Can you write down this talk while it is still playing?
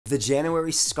The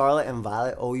January Scarlet and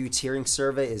Violet OU tiering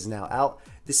survey is now out.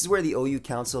 This is where the OU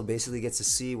Council basically gets to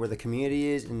see where the community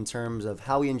is in terms of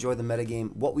how we enjoy the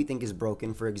metagame, what we think is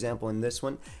broken. For example, in this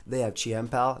one, they have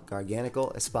Chien-Pao,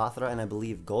 Garganacl, Espathra, and I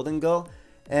believe Gholdengo.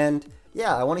 And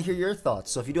yeah, I want to hear your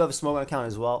thoughts. So if you do have a Smogon account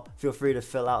as well, feel free to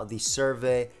fill out the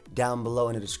survey down below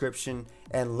in the description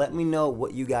and let me know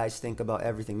what you guys think about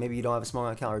everything. Maybe you don't have a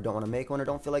Smogon account or don't want to make one or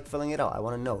don't feel like filling it out. I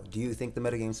want to know, do you think the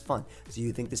metagame's fun? Do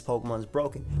you think this Pokemon is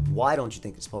broken? Why don't you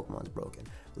think this Pokemon is broken?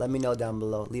 Let me know down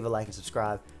below. Leave a like and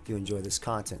subscribe if you enjoy this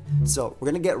content. So we're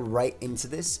going to get right into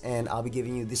this, and I'll be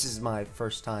giving you, this is my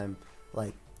first time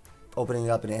like opening it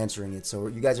up and answering it, so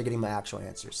you guys are getting my actual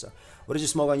answers. So what is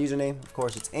your Smogon username? Of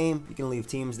course, it's AIM. You can leave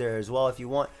teams there as well if you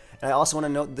want. And I also want to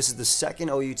note this is the second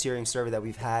OU tiering survey that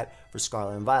we've had for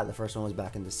Scarlet and Violet. The first one was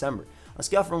back in December. On a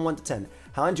scale from 1 to 10,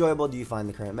 how enjoyable do you find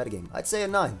the current metagame? I'd say a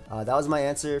 9. That was my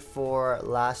answer for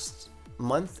last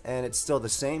month, and it's still the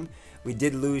same. We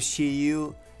did lose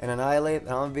Chi-Yu and Annihilate, and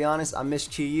I'm gonna be honest, I miss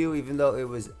Chi-Yu even though it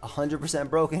was 100%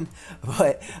 broken,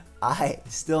 but I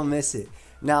still miss it.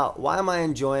 Now, why am I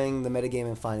enjoying the metagame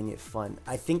and finding it fun?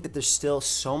 I think that there's still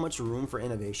so much room for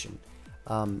innovation.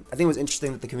 I think it was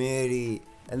interesting that the community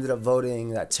ended up voting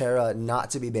that Terra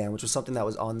not to be banned, which was something that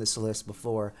was on this list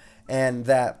before, and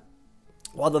that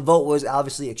while the vote was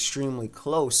obviously extremely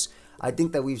close, I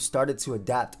think that we've started to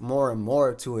adapt more and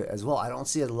more to it as well. I don't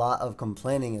see a lot of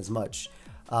complaining as much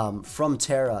from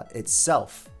Terra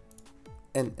itself.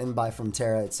 And by from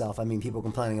Terra itself, I mean people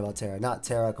complaining about Terra, not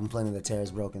Terra complaining that Terra is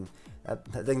broken.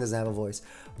 That thing doesn't have a voice.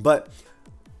 But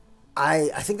I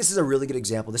think this is a really good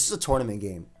example. This is a tournament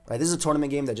game, right? This is a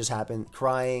tournament game that just happened.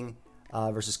 Crying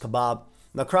versus Kebab.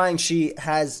 Now, Crying, she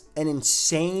has an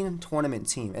insane tournament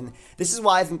team. And this is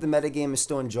why I think the metagame is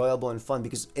still enjoyable and fun,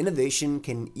 because innovation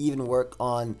can even work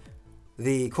on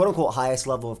the quote-unquote highest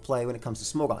level of play when it comes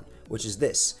to Smogon, which is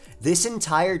this. This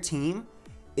entire team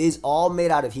is all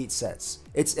made out of heat sets.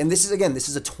 And this is, again, this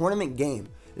is a tournament game.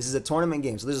 This is a tournament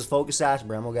game. So this is Focus Sash,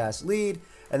 Bramble Lead,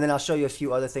 and then I'll show you a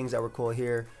few other things that were cool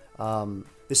here.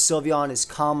 This Sylveon is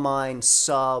Calm Mind,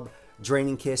 Sub,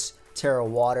 Draining Kiss, Terra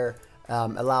Water,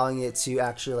 allowing it to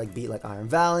actually like beat like Iron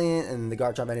Valiant, and the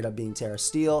Garchomp ended up being Terra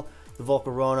Steel. The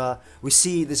Volcarona. We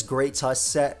see this Great Tusk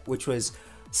set, which was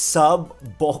Sub,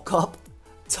 Bulk Up,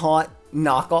 Taunt,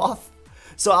 Knockoff.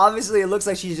 So obviously it looks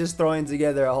like she's just throwing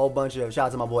together a whole bunch of, shout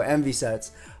out to my boy Envy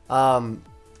sets.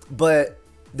 But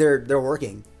they're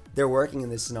working. They're working in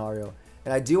this scenario.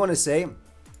 And I do want to say,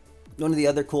 one of the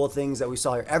other cool things that we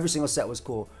saw here, every single set was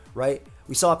cool, right?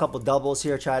 We saw a couple doubles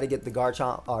here, try to get the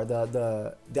Garchomp or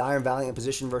the Iron Valiant in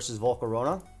position versus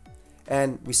Volcarona.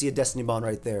 And we see a Destiny Bond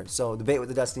right there. So the bait with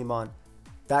the Destiny Bond,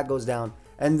 that goes down.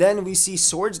 And then we see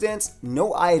Swords Dance,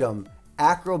 no item,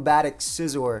 Acrobatic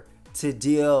Scissor to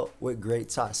deal with Great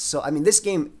Tusk. So, I mean, this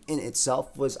game in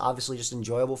itself was obviously just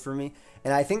enjoyable for me.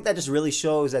 And I think that just really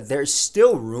shows that there's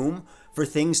still room for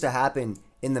things to happen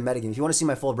in the metagame. If you want to see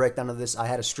my full breakdown of this, I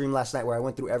had a stream last night where I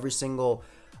went through every single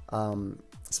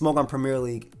Smogon Premier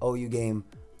League OU game,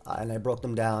 and I broke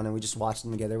them down, and we just watched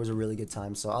them together. It was a really good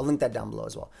time. So I'll link that down below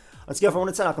as well. On a scale from 1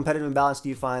 to 10, how competitive and balanced do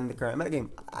you find the current metagame?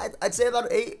 I'd say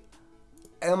about 8.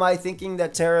 Am I thinking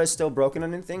that Terra is still broken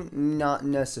on anything? Not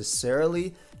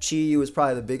necessarily. Chi-Yu is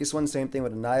probably the biggest one. Same thing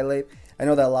with Annihilate. I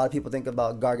know that a lot of people think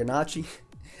about Garganacl.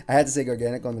 I had to say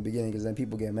Garganacl in the beginning because then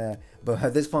people get mad. But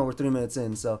at this point, we're 3 minutes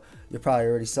in, so you're probably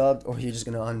already subbed, or you're just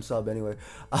going to unsub anyway.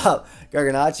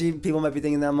 Garganacl, people might be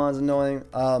thinking that mon's annoying.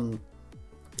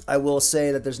 I will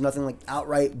say that there's nothing like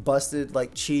outright busted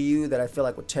like Chi-Yu that I feel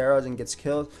like with Terra and gets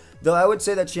killed. Though I would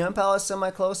say that Chien-Pao is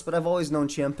semi-close, but I've always known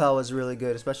Chien-Pao is really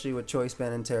good, especially with Choice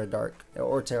Band and Terra Dark,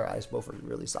 or Terra Ice, both are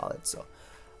really solid. So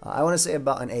I want to say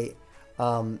about an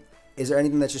 8. Is there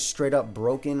anything that's just straight up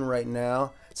broken right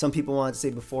now? Some people wanted to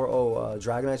say before, oh,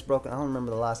 Dragonite's broken. I don't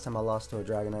remember the last time I lost to a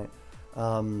Dragonite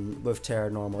with Terra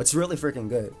Normal. It's really freaking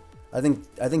good. I think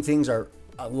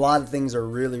a lot of things are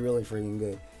really freaking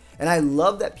good. And I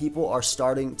love that people are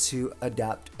starting to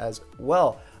adapt as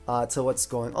well to what's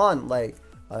going on. Like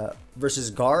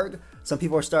versus Garg, some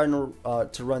people are starting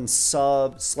to run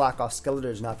Sub, Slack off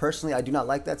Skeletors. Now, personally, I do not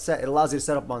like that set. It allows you to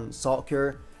set up on Salt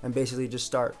Cure and basically just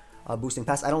start boosting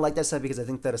past. I don't like that set because I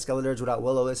think that a Skeleturge without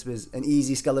Will-O-Wisp is an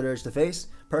easy Skeleturge to face,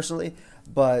 personally.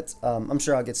 But I'm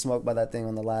sure I'll get smoked by that thing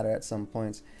on the ladder at some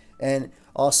points. And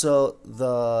also,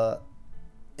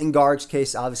 in Garg's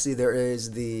case, obviously there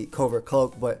is the Covert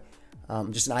Cloak, but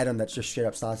just an item that's just straight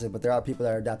up stunted. But there are people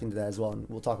that are adapting to that as well, and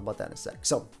we'll talk about that in a sec.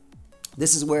 So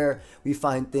this is where we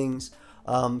find things.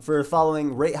 For the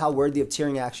following, rate how worthy of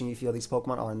tiering action you feel these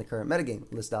Pokemon are in the current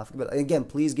metagame. List off. But again,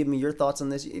 please give me your thoughts on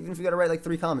this. Even if you got to write like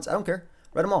 3 comments, I don't care.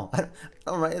 Write them all. I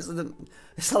don't write.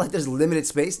 It's not like there's limited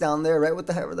space down there. Write what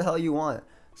the hell you want,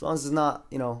 as long as it's not,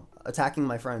 you know, attacking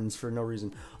my friends for no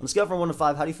reason. On a scale from 1 to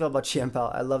 5, how do you feel about Chien-Pao?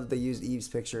 I love that they used Eve's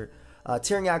picture.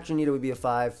 Tiering action needed would be a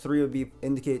 5. 3 would be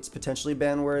indicates potentially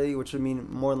ban worthy, which would mean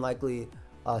more than likely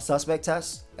suspect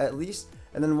test at least.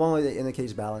 And then 1 would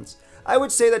indicates balance. I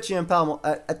would say that Chien-Pao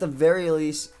at the very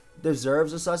least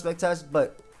deserves a suspect test,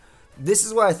 but this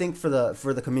is what I think for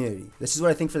the community. This is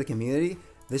what I think for the community.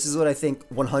 This is what I think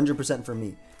 100% for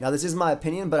me. Now, this is my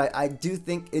opinion, but I do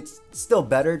think it's still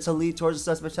better to lead towards a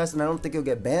suspect test, and I don't think it'll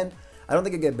get banned. I don't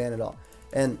think it'll get banned at all.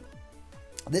 And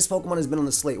this Pokemon has been on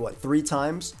the slate, what, 3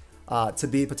 times to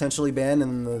be potentially banned,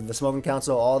 and the Smoking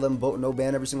Council, all of them vote no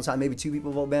ban every single time. Maybe 2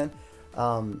 people vote ban.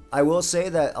 I will say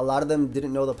that a lot of them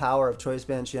didn't know the power of Choice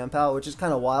Band Chien-Pao, which is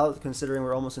kind of wild considering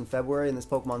we're almost in February and this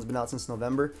Pokemon's been out since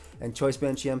November, and Choice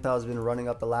Band Chien-Pao has been running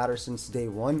up the ladder since day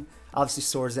 1. Obviously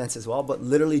Swords Dance as well, but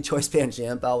literally Choice Band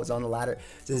Chien-Pao was on the ladder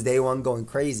since day 1, going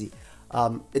crazy.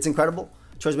 It's incredible.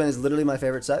 Choice Band is literally my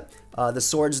favorite set. The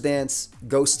Swords Dance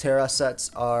Ghost Terra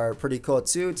sets are pretty cool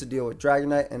too, to deal with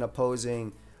Dragonite and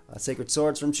opposing Sacred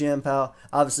Swords from Chien-Pao.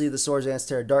 Obviously the Swords Dance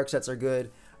Terra Dark sets are good.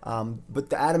 But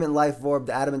the Adamant Life Orb,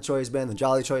 the Adamant Choice Band, the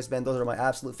Jolly Choice Band, those are my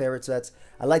absolute favorite sets.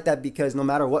 I like that because no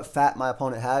matter what fat my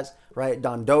opponent has, right,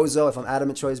 Dondozo, if I'm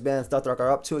Adamant Choice Band, Stealth Rock are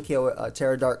up to a KO,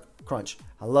 Terra Dark Crunch.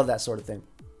 I love that sort of thing.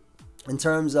 In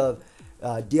terms of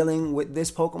dealing with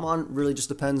this Pokemon, really just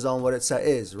depends on what its set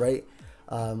is, right?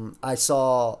 I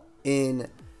saw in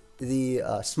the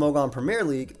Smogon Premier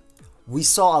League, we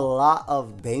saw a lot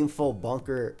of Baneful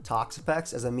Bunker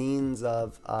Toxapex as a means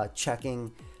of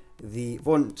checking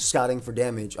one, scouting for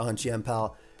damage on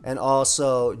Chien-Pao, and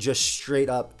also just straight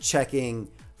up checking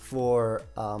for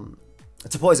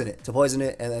to poison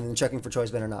it, and then checking for Choice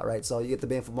Band or not, right? So you get the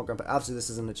Baneful Bunker. Obviously, this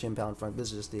isn't a Chien-Pao in front.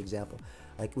 This is just the example.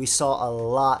 Like, we saw a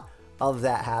lot of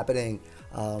that happening.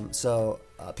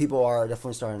 People are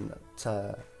definitely starting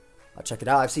to check it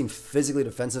out. I've seen physically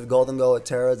defensive Gholdengo at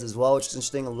Terras as well, which is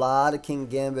interesting. A lot of King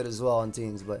Gambit as well on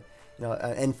teams, but you know,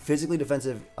 and physically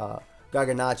defensive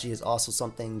Garganacl is also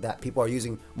something that people are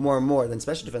using more and more than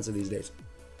special defensive these days,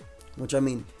 which, I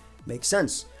mean, makes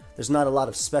sense. There's not a lot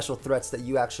of special threats that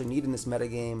you actually need in this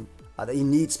metagame that you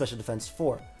need special defense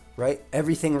for, right?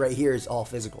 Everything right here is all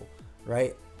physical,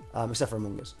 right? Except for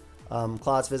Amoonguss.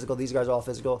 Cloud's physical. These guys are all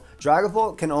physical.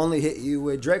 Dragapult can only hit you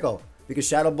with Draco because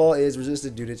Shadow Ball is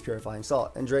resisted due to its Purifying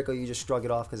Salt. And Draco, you just shrug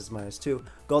it off because it's -2.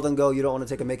 Gholdengo, you don't want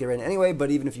to take a Make It Rain anyway,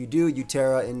 but even if you do, you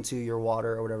Terra into your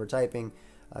water or whatever typing.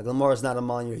 Glamoura's not a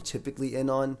mon you're typically in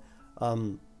on.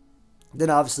 Then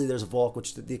obviously there's Volk, which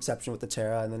is the exception with the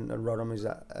Terra, and then Rotom,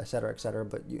 etc., etc.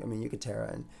 But I mean, you could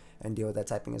Terra and deal with that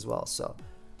typing as well. So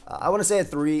I want to say a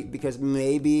 3 because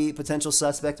maybe potential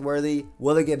suspect worthy.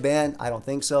 Will it get banned? I don't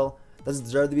think so. Does it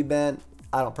deserve to be banned?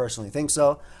 I don't personally think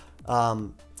so. How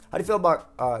do you feel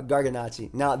about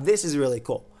Garganacl? Now, this is really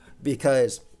cool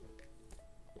because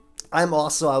I'm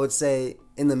also, I would say,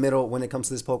 in the middle when it comes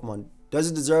to this Pokemon. Does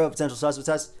it deserve a potential suspect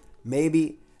test?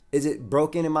 Maybe. Is it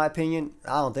broken in my opinion?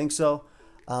 I don't think so.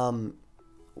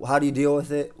 How do you deal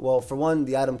with it? Well, for one,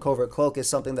 the item Covert Cloak is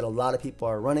something that a lot of people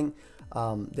are running.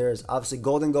 There's obviously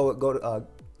Gholdengo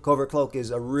Covert Cloak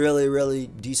is a really, really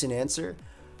decent answer.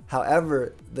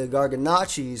 However, the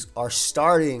Garganacls are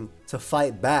starting to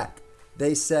fight back.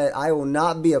 They said, I will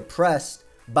not be oppressed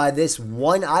by this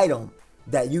one item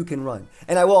that you can run.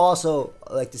 And I will also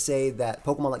like to say that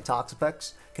Pokemon like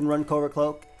Toxapex can run Covert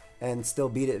Cloak and still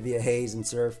beat it via Haze and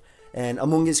Surf. And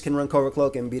Amoonguss can run Covert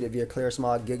Cloak and beat it via Clear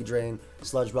Smog, Gig Drain,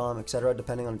 Sludge Bomb, etc.,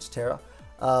 depending on its Terra.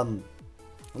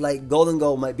 Like,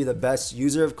 Gholdengo might be the best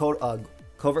user of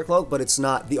Covert Cloak, but it's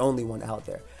not the only one out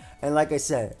there. And like I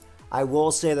said, I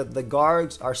will say that the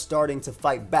Gargs are starting to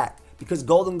fight back because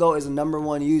Gholdengo is the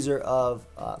 #1 user of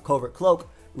Covert Cloak.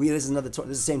 This is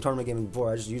the same tournament game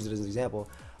before. I just used it as an example.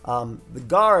 The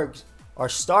Gargs are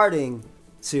starting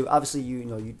to, obviously,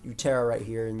 you Terra right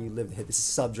here and you live to hit. This is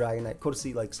Sub Dragonite. Cool to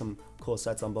see like some cool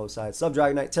sets on both sides. Sub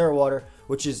Dragonite, Terra Water,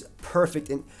 which is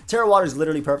perfect. Terra Water is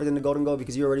literally perfect in the Gholdengo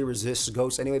because you already resist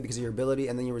Ghosts anyway because of your ability,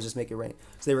 and then you resist Make It Rain.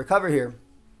 So they recover here.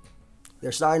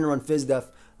 They're starting to run Fizz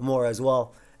Def more as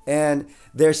well. And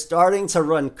they're starting to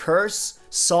run Curse,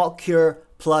 Salt Cure,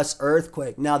 plus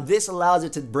Earthquake. Now, this allows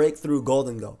it to break through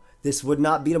Gholdengo. This would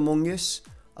not beat Amoonguss,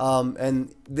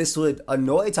 and this would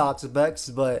annoy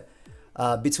Toxapex, but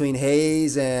between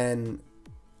Haze and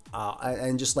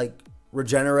just like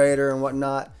Regenerator and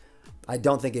whatnot, I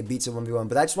don't think it beats a 1v1.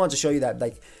 But I just wanted to show you that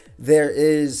like there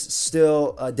is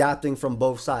still adapting from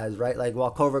both sides, right? Like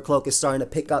while Covert Cloak is starting to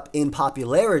pick up in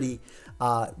popularity,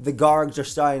 the Gargs are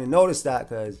starting to notice that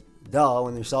because, duh,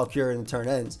 when your Salt Cure and the turn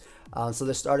ends. So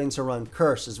they're starting to run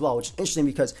Curse as well, which is interesting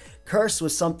because Curse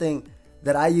was something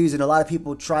that I used and a lot of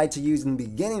people tried to use in the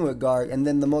beginning with Garg, and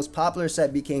then the most popular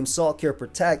set became Salt Cure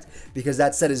Protect because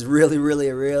that set is really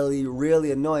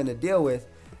annoying to deal with.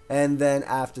 And then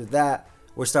after that,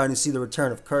 we're starting to see the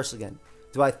return of Curse again.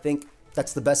 Do I think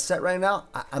that's the best set right now?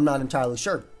 I'm not entirely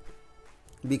sure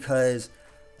because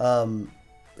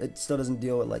it still doesn't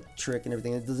deal with like Trick and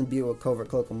everything. It doesn't deal with Covert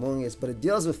Cloak among us, but it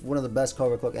deals with one of the best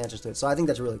Covert Cloak answers to it. So I think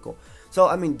that's really cool. So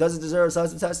I mean, does it deserve a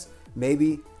substance test?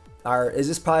 Maybe. Or is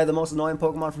this probably the most annoying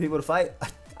Pokemon for people to fight?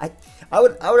 I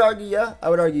would argue yeah. I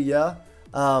would argue yeah.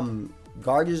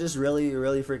 Garg is just really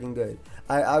freaking good.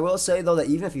 I will say though that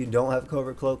even if you don't have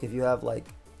Covert Cloak, if you have like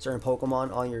certain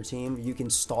Pokemon on your team, you can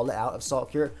stall it out of Salt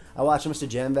Cure. I watched Mr.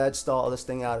 Jamvad stall this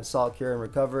thing out of Salt Cure and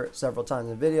recover it several times in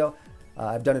the video.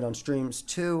 I've done it on streams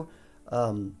too.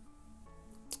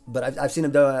 But I've seen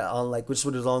him do it on like just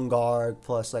with his own Garg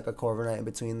plus like a Corviknight in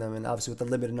between them, and obviously with the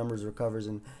limited numbers of recovers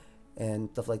and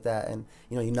stuff like that, and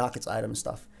you know, you knock its item and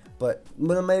stuff. But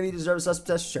maybe he deserves a suspect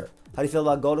test, sure. How do you feel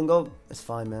about Gholdengo? It's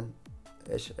fine, man.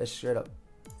 It's straight up,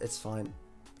 it's fine.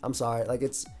 I'm sorry, like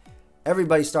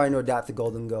everybody's starting to adapt to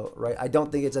Gholdengo, right? I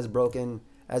don't think it's as broken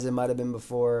as it might have been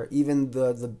before. Even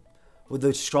with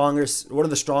the stronger, one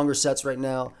of the stronger sets right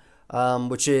now,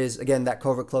 which is again that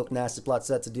Covert Cloak Nasty Plot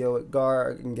set to deal with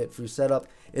Garg and get free setup,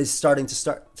 is starting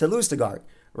to lose to Garg,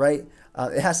 right?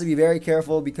 It has to be very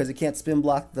careful because it can't spin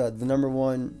block the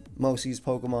 #1 most used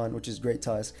Pokemon, which is Great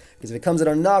Tusk. Because if it comes at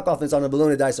our knockoff, it's on a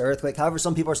balloon, it dies to Earthquake. However,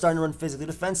 some people are starting to run physically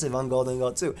defensive on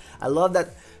Gholdengo too. I love that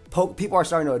people are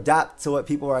starting to adapt to what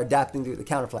people are adapting to the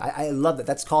counterplay. I love that.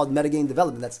 That's called metagame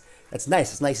development. That's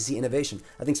nice. It's nice to see innovation.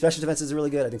 I think special defense is really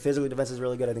good. I think physical defense is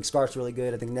really good. I think Scarf's really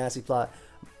good. I think Nasty Plot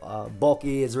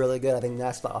bulky is really good. I think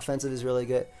Nasty Plot offensive is really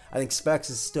good. I think Specs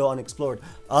is still unexplored.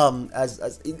 And I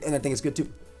think it's good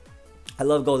too. I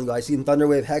love Gholdengo. I see Thunder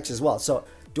Wave Hex as well. So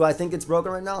do I think it's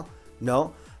broken right now?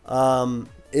 No.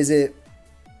 Is it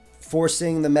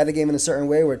forcing the metagame in a certain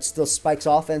way where it still spikes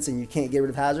offense and you can't get rid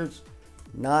of hazards?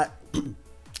 Not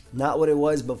what it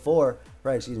was before.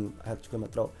 Right, excuse me. I have to clear my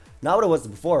throat. Not what it was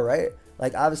before, right?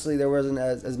 Like, obviously, there wasn't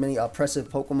as many oppressive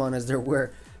Pokemon as there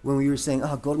were when we were saying,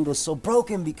 oh, Gholdengo's so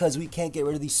broken because we can't get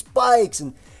rid of these spikes.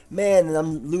 And, man, and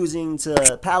I'm losing to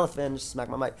Palafin. Just smack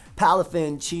my mic.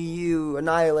 Palafin, Chi-Yu,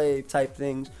 Annihilate type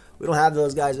things. We don't have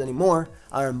those guys anymore.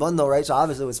 Iron Bundle, right? So,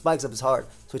 obviously, with spikes up, it's hard.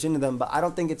 Switch into them. But I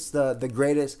don't think it's the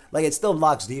greatest. Like, it still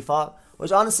blocks default,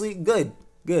 which, honestly, good.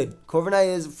 Good.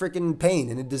 Corviknight is freaking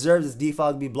pain, and it deserves its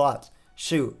default to be blocked.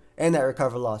 Shoot. And that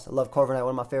recover loss. I love Corviknight, one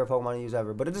of my favorite Pokemon to use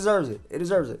ever. But it deserves it. It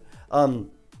deserves it.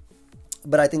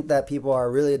 But I think that people are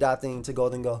really adapting to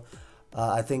Gholdengo.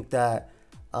 I think that,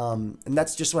 and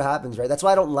that's just what happens, right? That's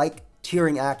why I don't like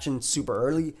tiering action super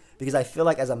early, because I feel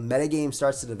like as a metagame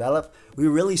starts to develop, we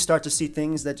really start to see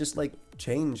things that just like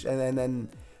change. And then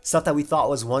stuff that we thought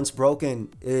was once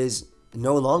broken is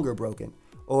no longer broken.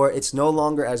 Or it's no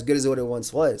longer as good as what it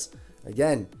once was.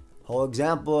 Again, whole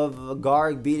example of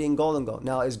Garg beating Gholdengo.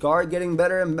 Now, is Garg getting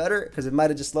better and better? Because it might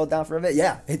have just slowed down for a bit.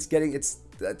 Yeah, that's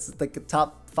like a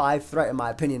top 5 threat in my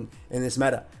opinion in this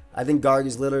meta. I think Garg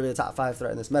is literally the top 5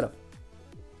 threat in this meta.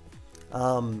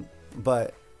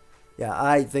 But yeah,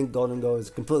 I think Gholdengo is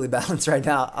completely balanced right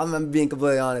now. I'm being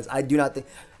completely honest. I do not think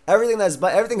everything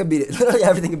can beat it. Literally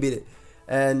everything can beat it.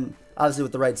 And obviously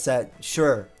with the right set,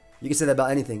 sure. You can say that about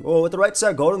anything. Oh, with the right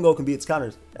set, Gholdengo can beat its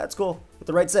counters. That's cool. With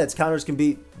the right set, its counters can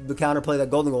beat the counterplay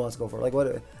that Gholdengo wants to go for. Like, what?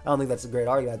 I don't think that's a great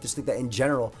argument. I just think that in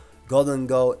general,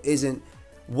 Gholdengo isn't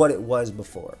what it was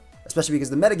before. Especially because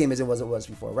the metagame isn't what it was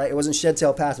before, right? It wasn't Shed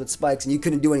Tail Pass with spikes, and you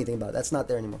couldn't do anything about it. That's not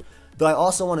there anymore. Though I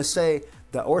also want to say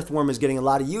that Earthworm is getting a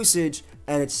lot of usage,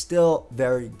 and it's still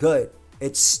very good.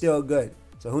 It's still good.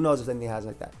 So who knows if anything has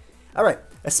like that. All right,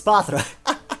 Espathra.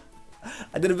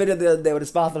 I did a video the other day with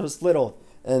Espathra Flittle.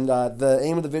 And the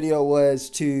aim of the video was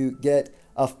to get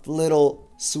a Flittle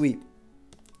sweep.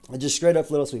 Just straight up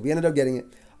Flittle sweep. We ended up getting it.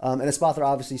 And Espathra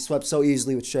obviously swept so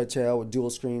easily with Shed Tail, with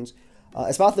dual screens.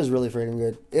 Espathra is really freaking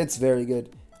good. It's very good.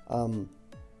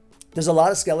 There's a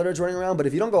lot of Skeleturge running around, but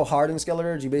if you don't go hard in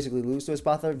Skeleturge, you basically lose to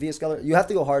Espathra via Skeleturge. You have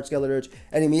to go hard Skeleturge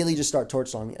and immediately just start Torch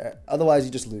Song. Otherwise,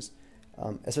 you just lose.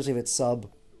 Especially if it's sub,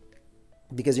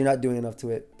 because you're not doing enough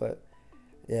to it. But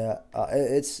yeah,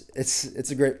 it's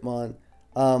a great mon.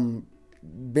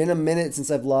 Been a minute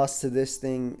since I've lost to this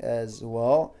thing as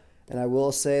well, and I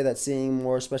will say that seeing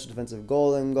more special defensive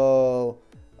Gholdengo,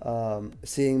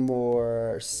 seeing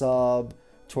more sub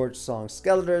Torch Song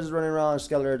Skeleturge running around,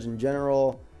 Skeleturge in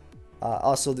general,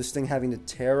 also this thing having the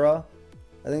Terra,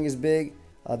 I think is big.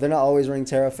 They're not always running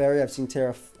Terra Fairy. I've seen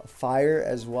Terra Fire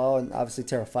as well, and obviously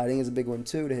Terra Fighting is a big one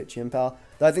too to hit Chien-Pao.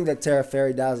 Though I think that Terra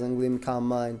Fairy, Dazzling Gleam, Calm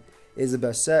Mind is the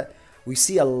best set. We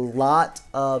see a lot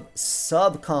of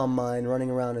sub Calm Mind running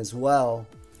around as well.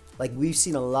 Like, we've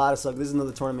seen a lot of sub. This is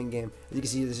another tournament game. As you can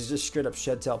see, this is just straight up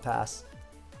Shed Tail Pass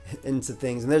into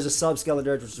things. And there's a sub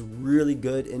Skeledirge, which is really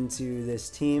good into this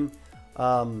team.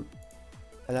 And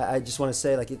I just want to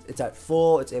say, like, it's at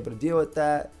full. It's able to deal with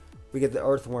that. We get the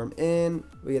Earthworm in.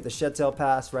 We get the Shed Tail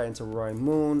Pass right into Roaring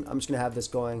Moon. I'm just going to have this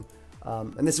going.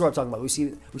 And this is what I'm talking about. We've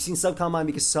seen sub Calm Mind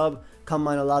because sub Calm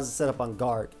Mind allows it to set up on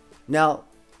guard. Now,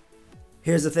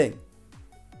 here's the thing.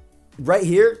 Right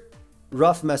here,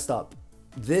 Rough messed up.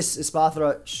 This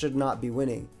Espathra should not be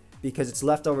winning because it's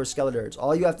leftover Skeledirge.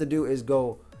 All you have to do is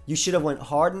go. You should have went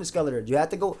hard into Skeledirge.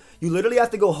 You literally have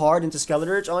to go hard into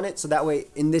Skeledirge on it, so that way,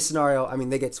 in this scenario, I mean,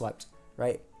 they get swept,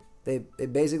 right? They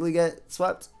basically get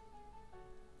swept.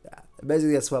 Yeah, they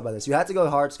basically get swept by this. You have to go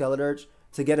hard Skeledirge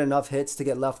to get enough hits to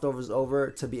get leftovers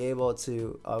over to be able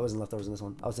to. Oh, it wasn't leftovers in this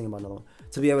one. I was thinking about another one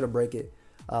to be able to break it.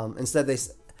 Instead,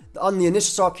 on the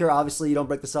initial Saw Cure, obviously you don't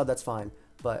break the sub. That's fine.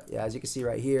 But yeah, as you can see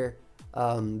right here.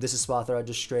 This is Espathra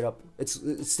just straight up. It's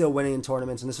still winning in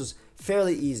tournaments, and this was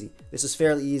fairly easy. This is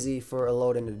fairly easy for a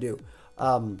load-in to do.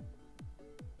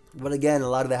 But again, a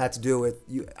lot of that had to do with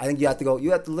you. I think you have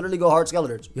to literally go hard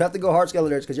Skeledirge. You have to go hard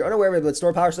Skeledirge because you're unaware of it, but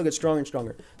store power still gets stronger and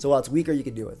stronger. So while it's weaker, you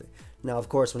can deal with it. Now, of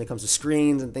course, when it comes to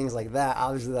screens and things like that,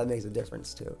 obviously that makes a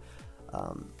difference too.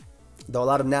 Though a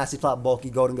lot of nasty plot,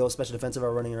 bulky, Gholdengo, special defensive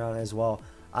are running around as well.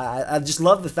 I just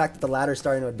love the fact that the ladder is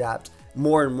starting to adapt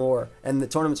more and more, and the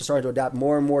tournaments are starting to adapt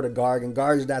more and more to Garg, and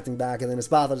Garg is adapting back, and then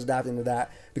Espathra is adapting to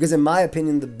that. Because in my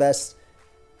opinion, the best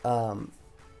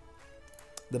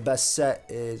set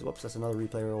is, whoops, that's another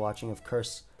replay we were watching of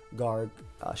Curse Garg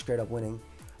straight up winning.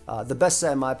 The best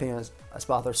set in my opinion is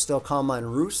Espathra, still Calm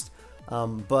Mind Roost,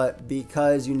 but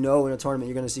because in a tournament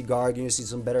you're going to see Garg, you're going to see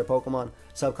some better Pokemon,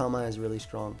 Sub Calm Mind is really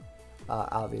strong,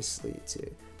 obviously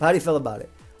too. But how do you feel about it?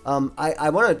 I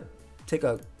want to take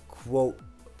a quote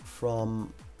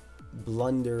from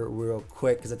Blunder real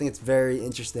quick because I think it's very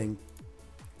interesting.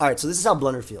 Alright, so this is how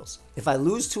Blunder feels. If I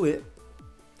lose to it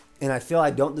and I feel I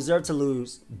don't deserve to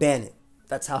lose, ban it.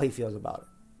 That's how he feels about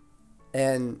it.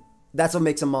 And that's what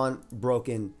makes Amon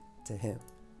broken to him.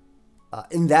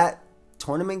 In that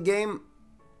tournament game,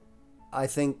 I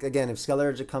think, again, if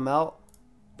Skeledirge had come out,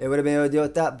 it would have been able to deal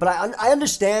with that. But I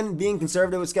understand being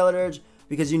conservative with Skeledirge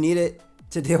because you need it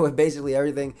to deal with basically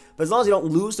everything. But as long as you don't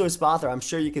lose to Espathra, I'm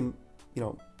sure you can,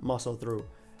 muscle through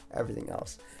everything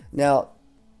else. Now,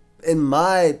 in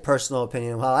my personal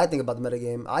opinion, how I think about the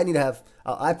metagame, I need to have,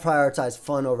 I prioritize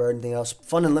fun over anything else.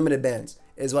 Fun and limited bans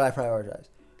is what I prioritize,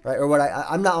 right? Or what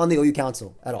I'm not on the OU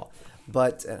council at all.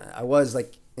 But I was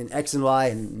like in X and Y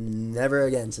and never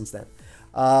again since then.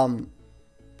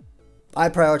 I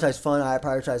prioritize fun. I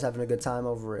prioritize having a good time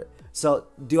over it. So,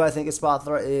 do I think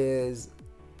Espathra is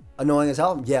annoying as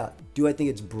hell? Yeah. Do I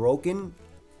think it's broken?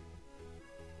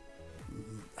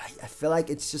 I feel like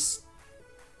it's just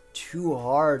too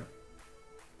hard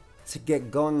to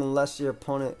get going unless your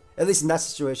opponent, at least in that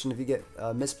situation, if you get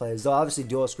misplays. Though obviously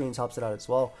dual screens helps it out as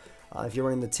well. If you're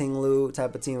running the Ting-Lu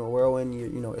type of team or Whirlwind,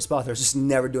 Espathra is just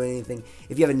never doing anything.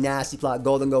 If you have a nasty plot,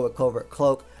 Gholdengo with Covert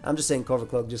Cloak. I'm just saying Covert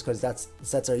Cloak just because that's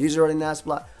sets are usually running nasty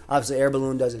plot. Obviously Air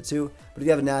Balloon does it too. But if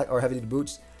you have a or heavy duty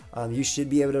boots, you should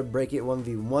be able to break it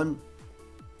 1v1.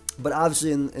 But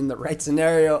obviously in the right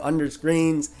scenario, under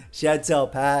screens, Shed Tail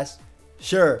Pass,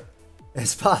 sure,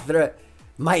 Espathra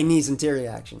might need some tear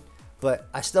reaction. But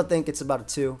I still think it's about a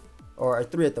 2 or a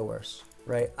 3 at the worst,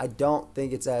 right? I don't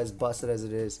think it's as busted as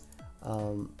it is.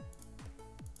 And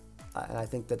I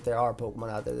think that there are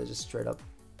Pokemon out there that just straight up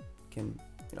can,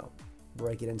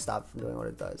 break it and stop it from doing what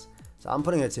it does. So I'm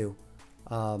putting it at 2.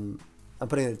 I'm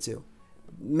putting it at 2.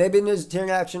 Maybe it needs tearing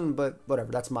action, but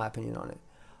whatever. That's my opinion on it.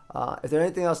 If there's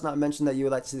anything else not mentioned that you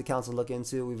would like to see the council look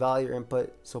into, we value your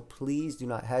input, so please do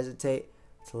not hesitate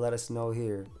to let us know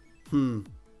here.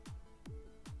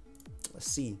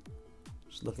 Let's see.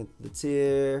 Just looking at the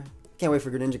tier. Can't wait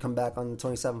for Greninja to come back on the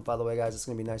 27th, by the way, guys. It's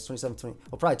going to be nice. 27th, 20,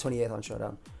 well, probably 28th on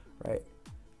Showdown, right?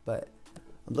 But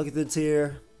I'm looking at the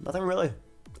tier. Nothing really.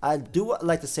 I do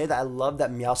like to say that I love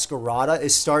that Meowscarada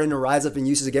is starting to rise up in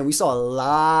uses again. We saw a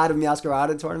lot of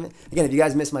Meowscarada tournament. Again, if you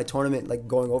guys missed my tournament, like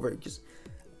going over it, just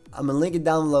I'm going to link it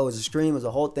down below as a stream, as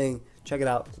a whole thing. Check it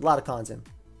out. It's a lot of content.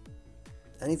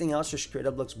 Anything else just straight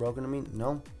up looks broken to me?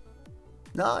 No.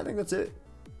 No, I think that's it.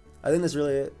 I think that's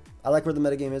really it. I like where the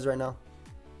metagame is right now.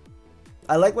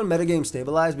 I like when metagame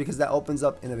stabilize because that opens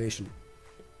up innovation.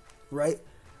 Right?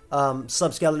 Sub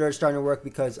Skeletor is starting to work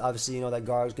because obviously that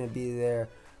Garg is going to be there.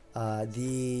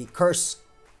 The Curse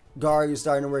Gar is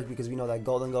starting to work because we know that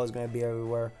Gholdengo is going to be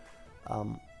everywhere.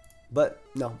 But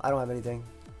no, I don't have anything.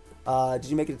 Did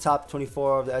you make it the top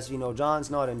 24 of the SV No Johns?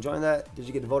 No, I didn't join that. Did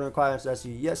you get the voting requirements for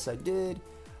SV? Yes, I did.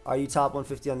 Are you top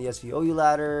 150 on the SV OU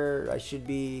ladder? I should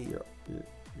be.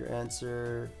 Your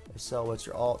answer. If so, what's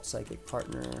your alt? Psychic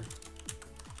partner.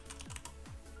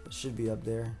 It should be up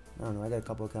there. I don't know. I got a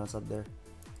couple accounts up there.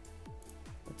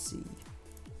 Let's see.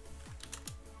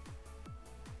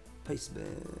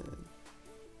 Pixelmon.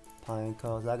 Pine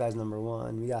Coast. That guy's number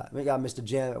 1. We got Mr.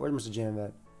 Jam. Where's Mr. Jam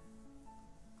at?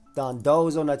 Don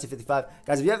Dozo 1955.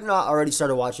 Guys, if you have not already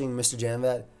started watching Mr.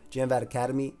 Jamvad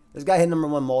Academy, this guy hit number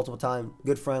 1 multiple times.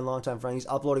 Good friend, long time friend. He's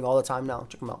uploading all the time now.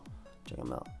 Check him out. Check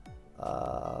him out.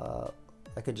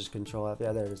 I could just control F.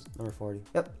 Yeah, there it is. Number 40.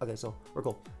 Yep. Okay, so we're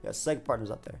cool. Yeah, Psychic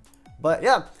Partner's up there. But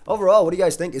yeah, overall, what do you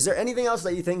guys think? Is there anything else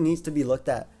that you think needs to be looked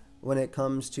at when it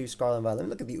comes to Scarlet and Violet? Let me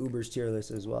look at the Uber's tier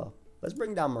list as well. Let's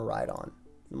bring down Miraidon,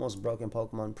 the most broken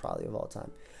Pokemon probably of all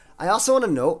time. I also want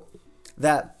to note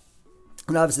that,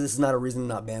 and obviously this is not a reason to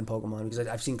not ban Pokemon, because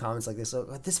I've seen comments like this. So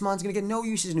this mon's gonna get no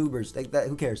usage in Ubers. Like that,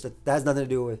 who cares? That has nothing to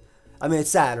do with. I mean,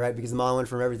 it's sad, right? Because the mon went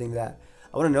from everything to that.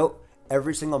 I want to note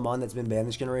every single mon that's been banned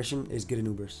this generation is good in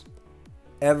Ubers.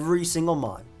 Every single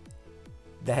mon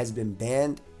that has been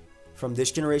banned from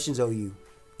this generation's OU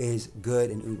is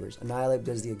good in Ubers. Annihilate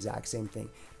does the exact same thing.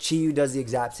 Chi-Yu does the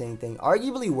exact same thing.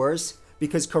 Arguably worse,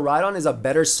 because Koraidon is a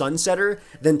better sunsetter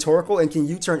than Torkoal and can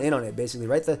U-turn in on it, basically,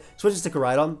 right? The switches to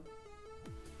Koraidon.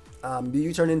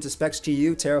 You turn into Specs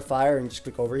Chi-Yu, Terra Fire, and just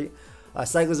click Overheat.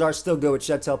 Cyclizar is still good with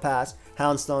Shed Tail Pass.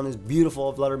 Houndstone is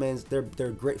beautiful. Fluttermane,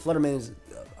 they're great. Fluttermane is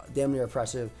damn near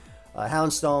oppressive.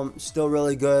 Houndstone still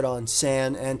really good on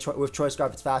Sand, and with Choice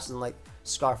Scarf, it's faster than like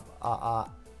Scarf,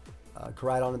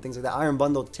 Koraidon and things like that. Iron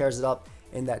Bundle tears it up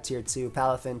in that tier 2.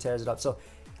 Palafin tears it up. So,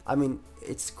 I mean,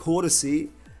 it's cool to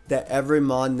see that every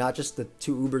mon, not just the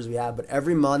 2 Ubers we have, but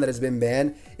every mon that has been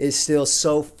banned is still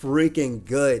so freaking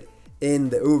good in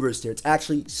the Ubers tier. It's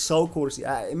actually so cool to see.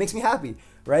 It makes me happy,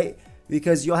 right?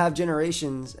 Because you'll have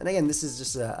generations, and again, this is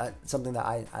just something that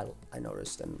I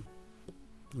noticed, and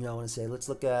you know, I want to say, let's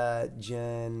look at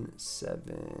Gen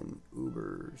 7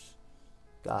 Ubers.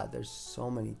 God, there's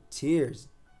so many tiers.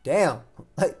 Damn,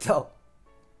 like, yo,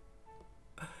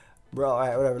 bro. All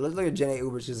right, whatever. Let's look at Gen 8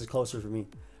 Ubers because it's closer for me,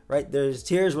 right? There's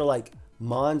tiers where like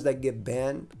mons that get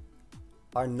banned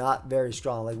are not very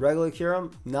strong. Like regular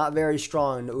Kyurem, not very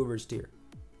strong in the Ubers tier,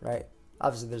 right?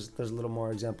 Obviously, there's a little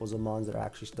more examples of mons that are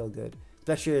actually still good.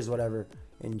 Especially as whatever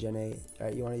in Gen 8,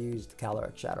 right? You want to use the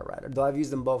Calyrex Shadow Rider. Though I've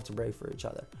used them both to break for each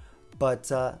other. But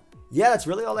yeah, that's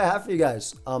really all I have for you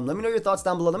guys. Let me know your thoughts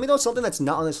down below. Let me know something that's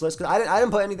not on this list, because I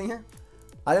didn't put anything here.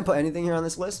 I didn't put anything here on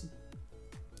this list.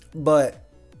 But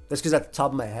that's because at the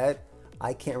top of my head,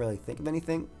 I can't really think of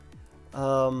anything.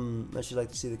 I should like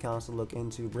to see the council look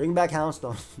into. Bring back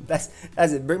Houndstone. that's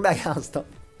it. Bring back Houndstone.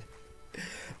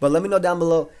 But let me know down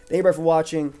below. Thank you for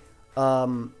watching.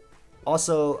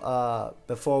 Also,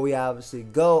 before we obviously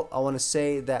go, I want to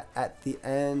say that at the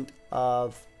end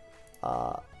of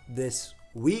this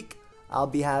week, I'll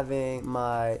be having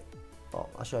my,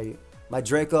 I'll show you, my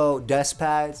Draco desk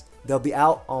pads. They'll be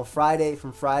out on Friday.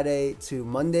 From Friday to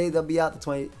Monday, they'll be out.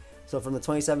 So from the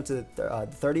 27th to the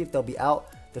 30th, they'll be out.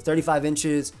 They're 35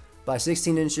 inches by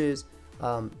 16 inches,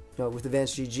 you know, with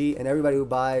advanced GG. And everybody who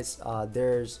buys,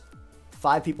 there's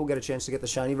 5 people get a chance to get the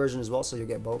shiny version as well, so you'll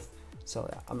get both. So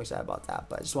yeah, I'm excited about that.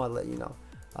 But I just wanted to let you know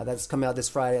that's coming out this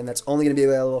Friday, and that's only going to be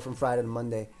available from Friday to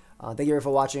Monday. Thank you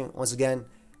for watching once again,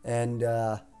 and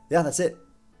yeah, that's it.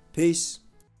 Peace.